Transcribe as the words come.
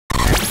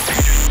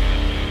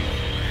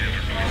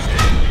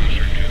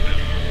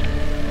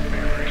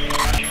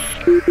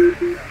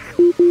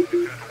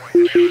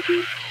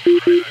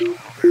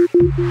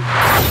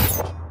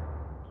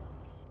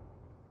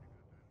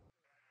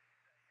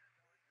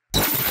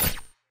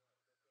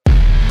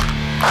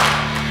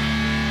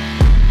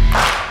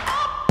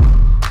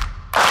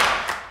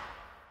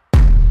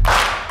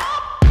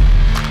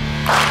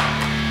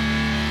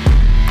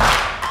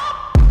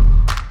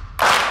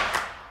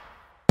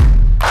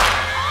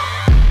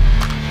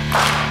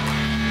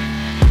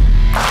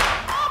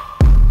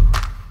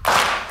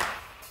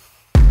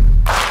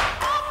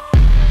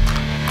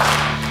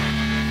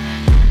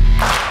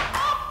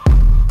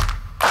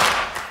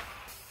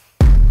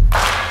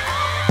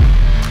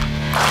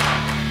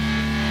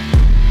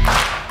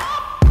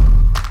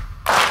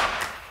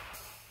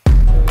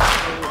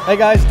Hey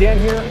guys, Dan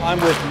here.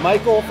 I'm with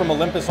Michael from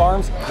Olympus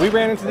Arms. We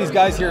ran into these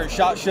guys here at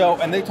SHOT Show,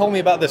 and they told me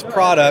about this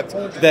product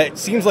that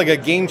seems like a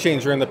game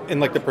changer in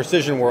like the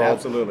precision world.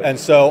 Absolutely. And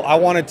so I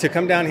wanted to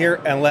come down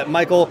here and let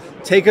Michael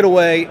take it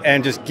away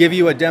and just give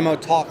you a demo,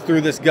 talk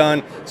through this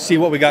gun, see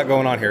what we got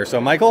going on here. So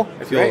Michael,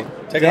 if you'll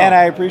take it on. Dan,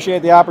 I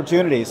appreciate the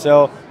opportunity.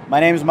 So my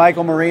name is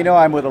Michael Merino.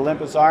 I'm with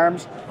Olympus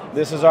Arms.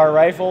 This is our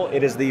rifle.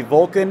 It is the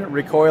Vulcan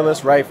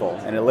Recoiless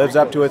Rifle, and it lives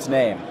up to its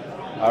name.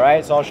 All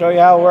right, so I'll show you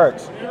how it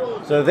works.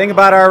 So the thing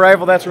about our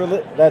rifle that's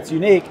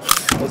unique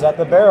is that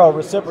the barrel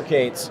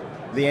reciprocates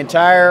the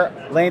entire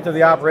length of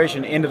the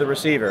operation into the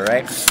receiver,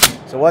 right?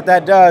 So what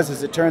that does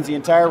is it turns the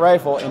entire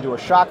rifle into a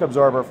shock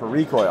absorber for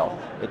recoil.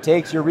 It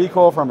takes your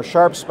recoil from a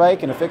sharp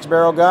spike in a fixed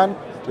barrel gun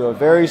to a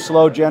very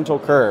slow, gentle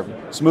curve.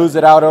 Smooths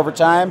it out over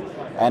time,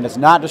 and it's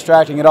not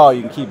distracting at all.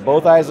 You can keep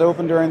both eyes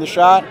open during the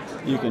shot.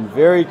 You can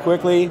very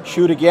quickly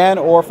shoot again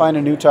or find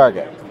a new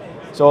target.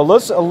 So it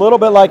looks a little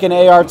bit like an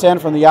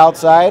AR-10 from the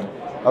outside,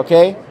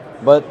 okay?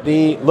 But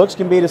the looks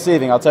can be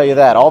deceiving, I'll tell you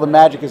that. All the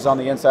magic is on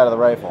the inside of the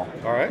rifle.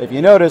 All right. If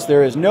you notice,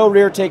 there is no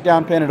rear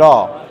takedown pin at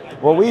all.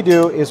 What we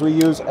do is we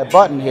use a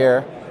button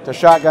here to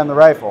shotgun the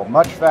rifle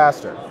much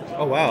faster.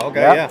 Oh wow,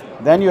 okay, Yep. yeah.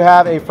 Then you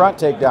have a front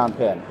takedown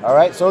pin, all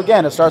right? So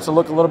again, it starts to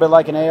look a little bit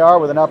like an AR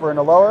with an upper and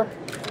a lower,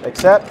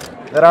 except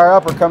that our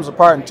upper comes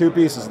apart in two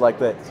pieces like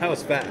this. That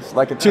was fast.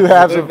 Like the two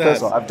halves of a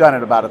pistol. I've done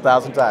it about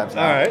 1,000 times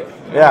now. All right.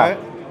 Yeah. All right.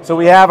 So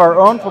we have our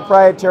own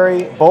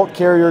proprietary bolt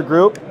carrier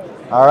group.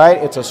 All right,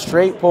 it's a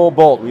straight pull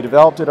bolt. We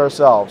developed it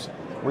ourselves.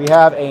 We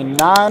have a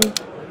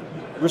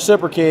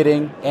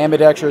non-reciprocating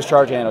ambidextrous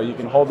charge handle. You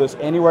can hold this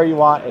anywhere you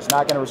want. It's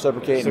not going to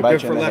reciprocate and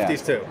bite you in the hand.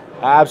 So good for lefties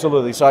too.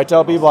 Absolutely. So I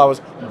tell people I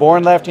was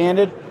born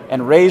left-handed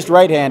and raised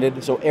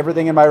right-handed, so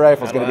everything in my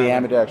rifle is going to be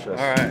ambidextrous.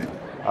 All right.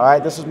 All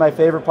right, this is my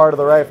favorite part of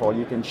the rifle.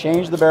 You can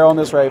change the barrel in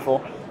this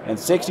rifle in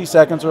 60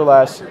 seconds or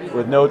less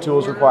with no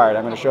tools required.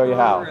 I'm going to show you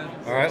how.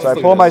 All right, so I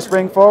pull my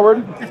spring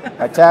forward,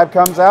 my tab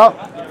comes out,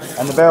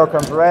 and the barrel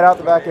comes right out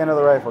the back end of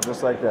the rifle,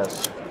 just like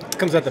this. It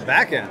comes out the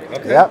back end,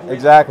 okay. Yep,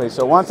 exactly.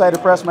 So once I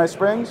depress my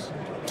springs,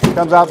 it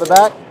comes out the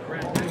back,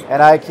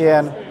 and I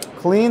can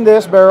clean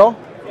this barrel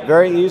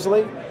very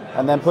easily,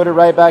 and then put it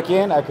right back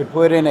in. I could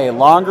put in a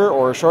longer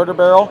or a shorter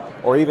barrel,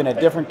 or even a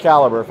different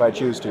caliber if I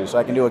choose to. So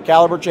I can do a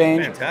caliber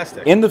change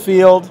in the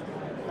field,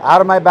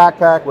 out of my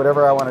backpack,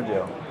 whatever I want to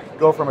do.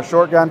 Go from a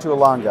short gun to a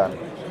long gun.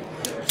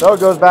 So it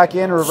goes back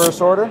in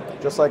reverse order,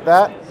 just like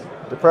that.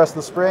 Depress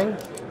the spring,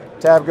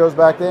 tab goes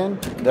back in.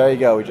 There you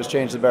go, we just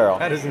changed the barrel.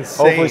 That is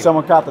insane. Hopefully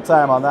someone caught the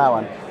time on that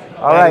one.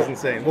 All right. right. That is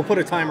insane. We'll put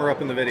a timer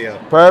up in the video.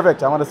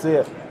 Perfect, I want to see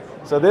it.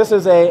 So this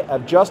is a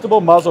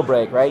adjustable muzzle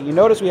brake, right? You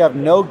notice we have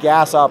no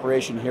gas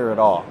operation here at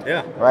all.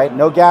 Yeah. Right,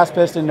 no gas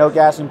piston, no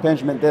gas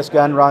impingement. This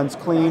gun runs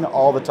clean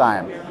all the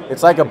time.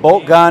 It's like a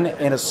bolt gun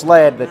in a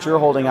sled that you're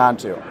holding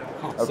onto,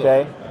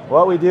 okay?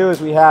 What we do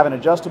is we have an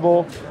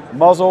adjustable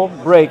muzzle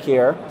brake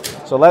here.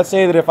 So let's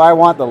say that if I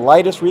want the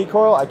lightest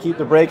recoil, I keep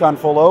the brake on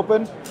full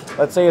open.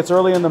 Let's say it's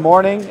early in the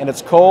morning and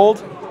it's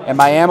cold and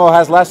my ammo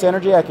has less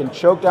energy, I can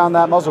choke down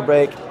that muzzle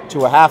brake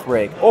to a half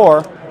brake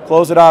or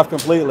close it off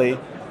completely,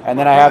 and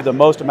then I have the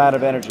most amount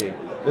of energy.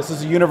 This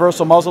is a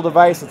universal muzzle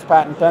device, it's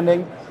patent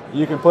pending.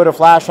 You can put a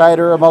flash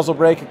hider, a muzzle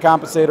brake, a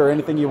compensator, or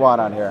anything you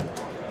want on here.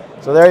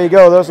 So there you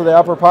go, those are the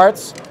upper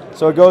parts.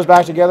 So it goes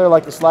back together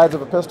like the slides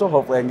of a pistol.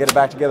 Hopefully I can get it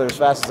back together as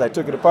fast as I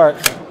took it apart.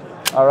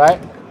 All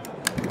right.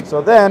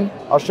 So then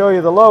I'll show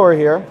you the lower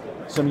here.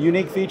 Some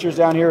unique features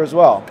down here as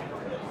well.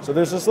 So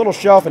there's this little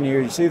shelf in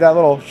here. You see that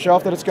little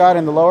shelf that it's got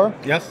in the lower?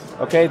 Yes.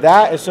 Okay,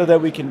 that is so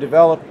that we can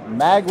develop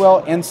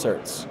magwell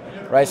inserts.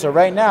 Right. So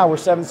right now we're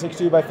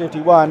 7.62 by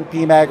 51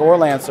 PMag or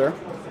Lancer.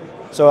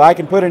 So I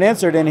can put an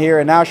insert in here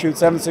and now shoot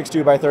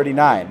 7.62 by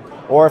 39.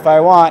 Or if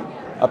I want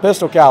a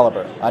pistol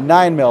caliber, a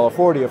 9mm, a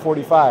 40, a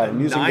 45.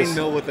 I'm using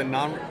 9mm with a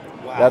non...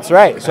 Wow. That's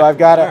right. So I've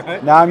got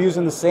a... Now I'm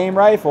using the same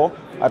rifle.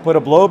 I put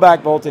a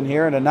blowback bolt in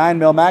here and a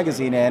 9mm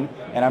magazine in,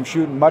 and I'm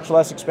shooting much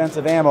less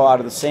expensive ammo out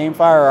of the same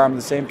firearm,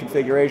 the same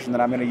configuration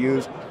that I'm going to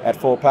use at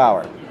full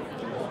power.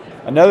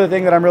 Another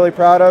thing that I'm really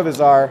proud of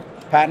is our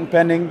patent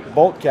pending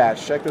bolt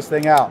catch. Check this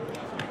thing out.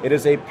 It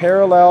is a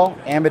parallel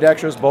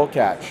ambidextrous bolt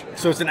catch.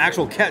 So it's an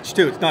actual catch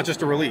too, it's not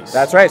just a release.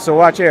 That's right. So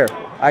watch here.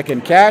 I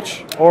can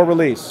catch or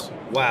release.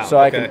 Wow. So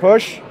I can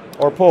push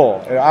or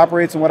pull. It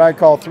operates in what I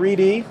call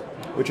 3D,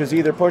 which is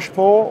either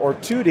push-pull, or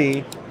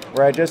 2D,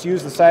 where I just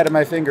use the side of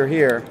my finger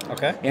here,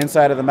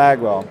 inside of the mag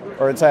well,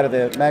 or inside of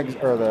the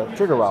the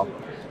trigger well.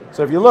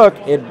 So if you look,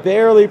 it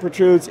barely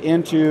protrudes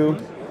into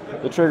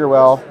the trigger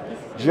well,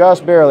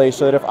 just barely,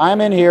 so that if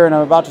I'm in here and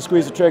I'm about to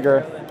squeeze the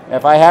trigger,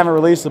 if I haven't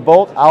released the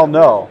bolt, I'll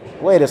know.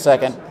 Wait a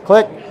second,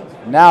 click,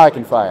 now I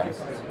can fire.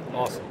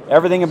 Awesome.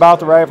 Everything about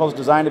the rifle is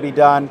designed to be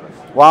done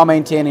while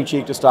maintaining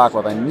cheek to stock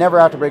weld. I never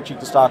have to break cheek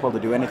to stock weld to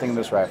do anything in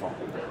this rifle.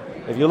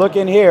 If you look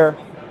in here,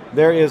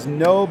 there is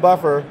no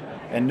buffer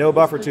and no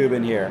buffer tube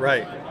in here.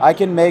 Right. I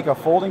can make a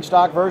folding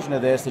stock version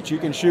of this that you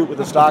can shoot with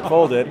the stock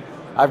folded.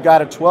 I've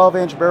got a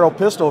 12-inch barrel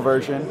pistol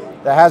version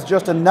that has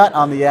just a nut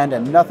on the end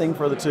and nothing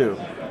for the tube.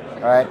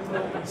 All right.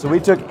 So we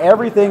took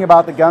everything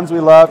about the guns we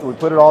loved, we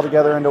put it all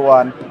together into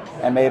one,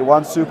 and made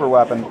one super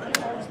weapon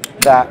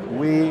that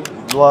we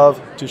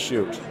love to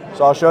shoot.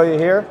 So I'll show you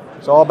here.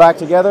 It's all back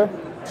together.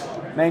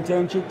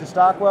 Maintain cheek to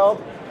stock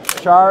weld.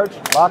 Charge.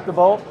 Lock the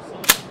bolt.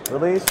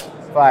 Release.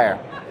 Fire.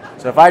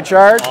 So if I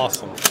charge,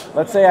 awesome.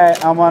 Let's say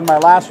I'm on my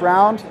last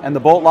round and the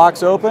bolt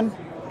locks open.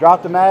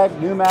 Drop the mag.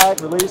 New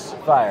mag. Release.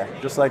 Fire.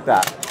 Just like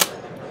that.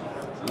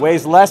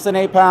 Weighs less than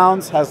 8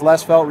 pounds. Has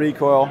less felt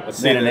recoil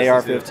than an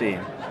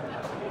AR-15.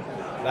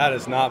 That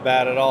is not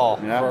bad at all.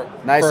 Yeah.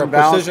 Nice and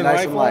balanced,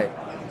 nice and light.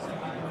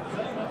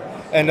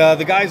 And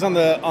the guys on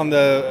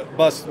the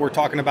bus were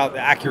talking about the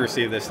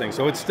accuracy of this thing.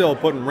 So it's still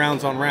putting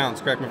rounds on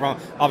rounds, correct me if I'm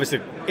wrong.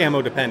 Obviously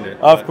ammo dependent.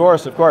 Of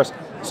course, of course.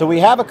 So we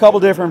have a couple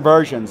different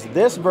versions.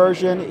 This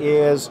version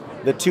is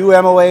the 2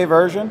 MOA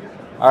version.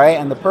 All right,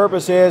 and the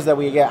purpose is that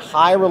we get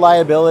high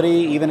reliability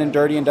even in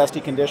dirty and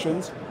dusty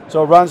conditions.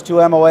 So it runs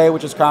 2 MOA,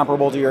 which is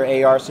comparable to your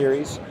AR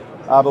series.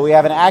 But we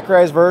have an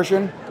accurized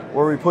version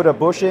where we put a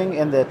bushing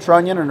in the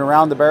trunnion and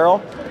around the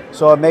barrel.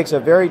 So it makes a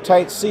very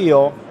tight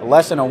seal,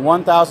 less than a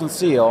 1,000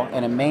 seal,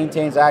 and it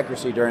maintains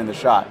accuracy during the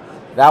shot.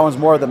 That one's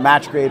more the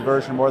match grade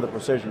version, more the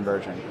precision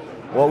version.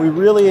 What we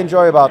really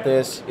enjoy about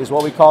this is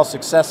what we call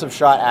successive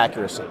shot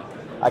accuracy.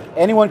 Like,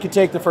 anyone can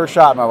take the first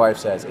shot, my wife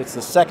says. It's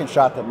the second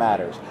shot that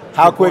matters.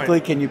 How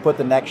quickly can you put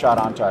the next shot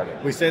on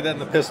target? We say that in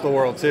the pistol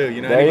world too.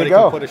 You know, there anybody you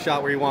go. can put a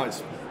shot where you want.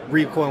 It's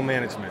recoil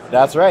management.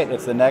 That's right.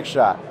 It's the next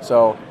shot.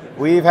 So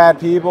we've had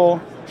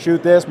people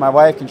shoot this. My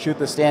wife can shoot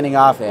the standing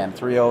offhand,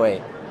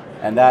 308,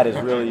 and that is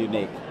really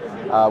unique.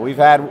 We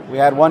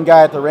had one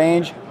guy at the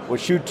range would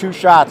shoot 2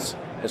 shots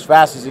as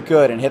fast as he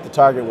could and hit the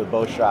target with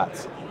both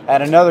shots.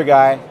 And another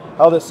guy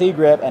held a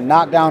C-grip and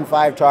knocked down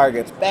 5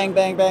 targets, bang,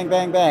 bang, bang,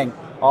 bang, bang,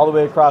 all the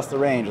way across the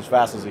range as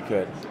fast as he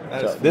could.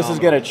 So this is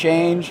going to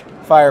change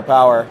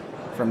firepower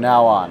from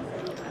now on.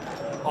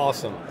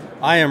 Awesome.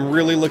 I am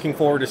really looking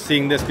forward to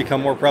seeing this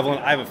become more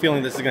prevalent. I have a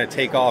feeling this is going to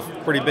take off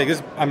pretty big.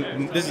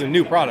 This is a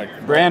new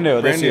product. Brand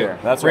new this year.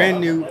 That's right.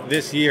 Brand new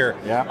this year.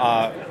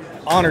 Yeah.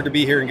 Honored to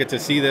be here and get to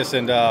see this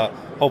and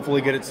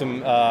hopefully get it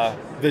some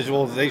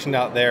visualization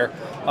out there.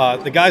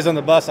 The guys on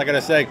the bus, I got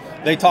to say,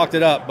 they talked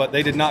it up, but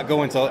they did not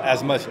go into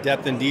as much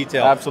depth and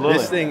detail. Absolutely.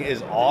 This thing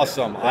is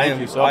awesome.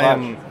 Thank you so much. I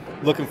am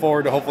looking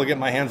forward to hopefully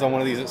getting my hands on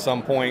one of these at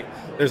some point.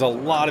 There's a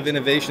lot of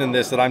innovation in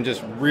this that I'm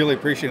just really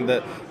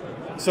appreciating.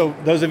 So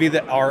those of you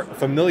that are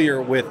familiar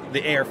with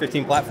the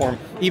AR-15 platform,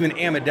 even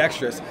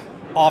ambidextrous,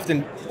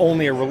 often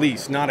only a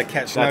release, not a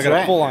catch. So now I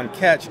got a full-on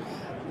catch.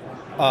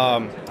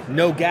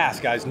 No gas,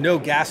 guys. No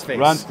gas face.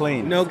 Runs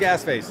clean. No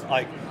gas face.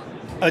 Like,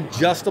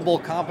 adjustable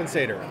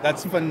compensator.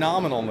 That's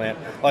phenomenal, man.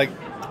 Like,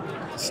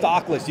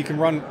 stockless. You can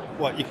run,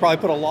 what? You can probably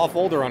put a law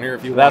folder on here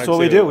if you want to. That's what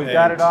we do. We've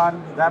got it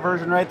on that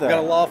version right there. Got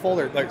a law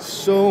folder. Like,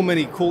 so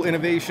many cool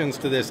innovations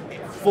to this.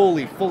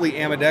 Fully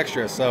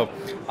ambidextrous. So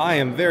I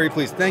am very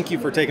pleased. Thank you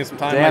for taking some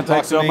time Dan, to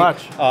talk to me.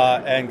 thanks so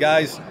much. And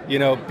guys, you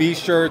know, be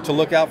sure to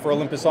look out for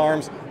Olympus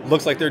Arms.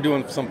 Looks like they're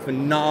doing some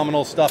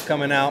phenomenal stuff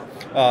coming out.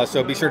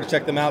 So be sure to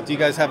check them out. Do you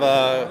guys have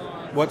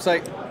a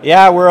website?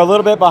 Yeah, we're a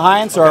little bit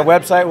behind, so our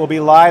website will be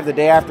live the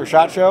day after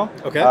SHOT Show.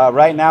 Okay.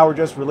 Right now we're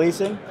just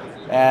releasing.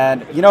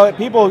 And you know,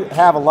 people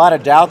have a lot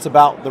of doubts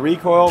about the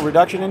recoil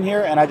reduction in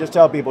here, and I just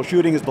tell people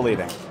shooting is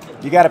believing.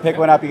 You got to pick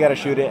one up, you got to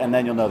shoot it, and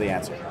then you'll know the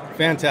answer.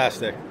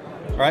 Fantastic.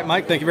 All right,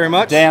 Mike, thank you very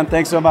much. Dan,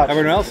 thanks so much.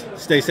 Everyone else,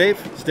 stay safe,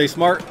 stay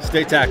smart,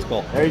 stay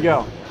tactical. There you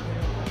go.